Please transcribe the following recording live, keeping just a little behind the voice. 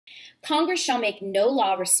Congress shall make no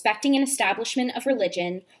law respecting an establishment of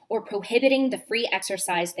religion or prohibiting the free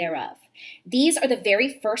exercise thereof. These are the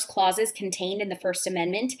very first clauses contained in the First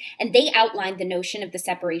Amendment, and they outline the notion of the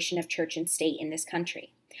separation of church and state in this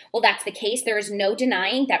country. While that's the case, there is no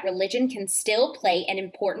denying that religion can still play an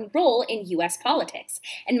important role in U.S. politics,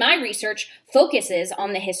 and my research focuses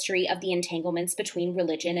on the history of the entanglements between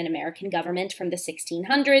religion and American government from the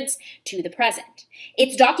 1600s to the present.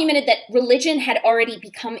 It's documented that religion had already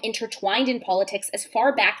become intertwined in politics as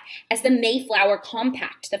far back as the Mayflower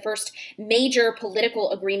Compact, the first major political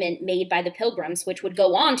agreement made by the Pilgrims, which would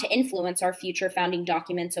go on to influence our future founding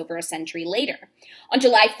documents over a century later. On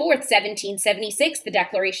July 4th, 1776, the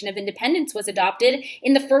Declaration of Independence was adopted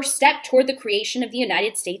in the first step toward the creation of the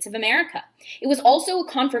United States of America. It was also a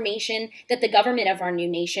confirmation that the government of our new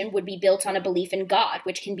nation would be built on a belief in God,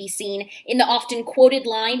 which can be seen in the often quoted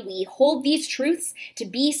line, "We hold these truths to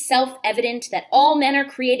be self-evident that all men are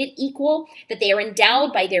created equal, that they are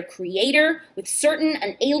endowed by their Creator with certain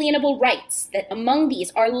unalienable rights, that among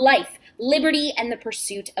these are life, liberty, and the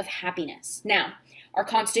pursuit of happiness." Now, our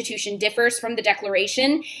Constitution differs from the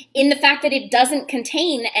Declaration in the fact that it doesn't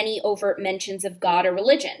contain any overt mentions of God or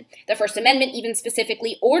religion. The First Amendment even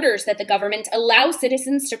specifically orders that the government allow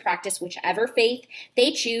citizens to practice whichever faith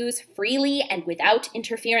they choose freely and without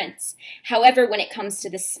interference. However, when it comes to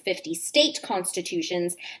the 50 state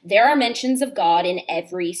constitutions, there are mentions of God in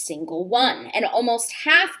every single one, and almost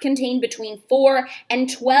half contain between 4 and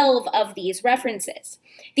 12 of these references.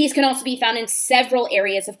 These can also be found in several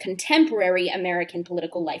areas of contemporary American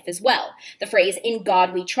political life as well. The phrase, "In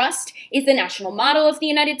God we trust," is the national motto of the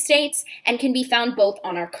United States and can be found both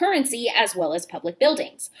on our currency as well as public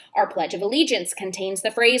buildings. Our Pledge of Allegiance contains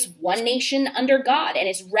the phrase, "One nation under God," and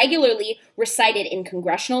is regularly recited in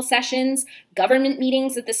congressional sessions, government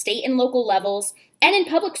meetings at the state and local levels, and in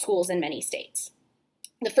public schools in many states.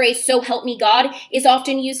 The phrase, "So help me God," is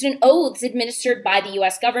often used in oaths administered by the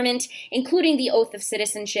U.S. government, including the oath of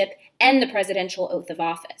citizenship and the presidential oath of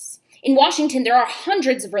office. In Washington, there are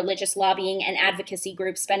hundreds of religious lobbying and advocacy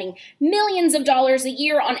groups spending millions of dollars a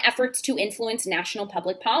year on efforts to influence national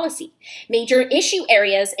public policy. Major issue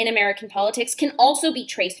areas in American politics can also be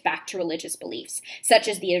traced back to religious beliefs, such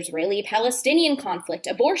as the Israeli-Palestinian conflict,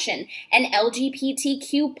 abortion, and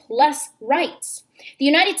LGBTQ+ rights. The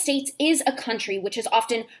United States is a country which has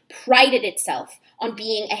often prided itself on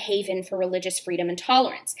being a haven for religious freedom and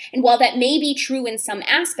tolerance. And while that may be true in some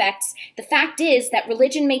aspects, the fact is that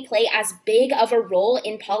religion may play as big of a role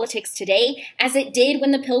in politics today as it did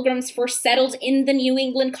when the Pilgrims first settled in the New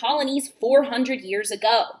England colonies 400 years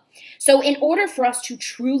ago. So in order for us to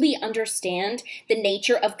truly understand the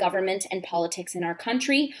nature of government and politics in our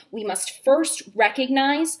country, we must first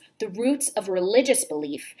recognize the roots of religious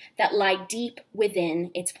belief that lie deep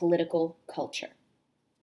within its political culture.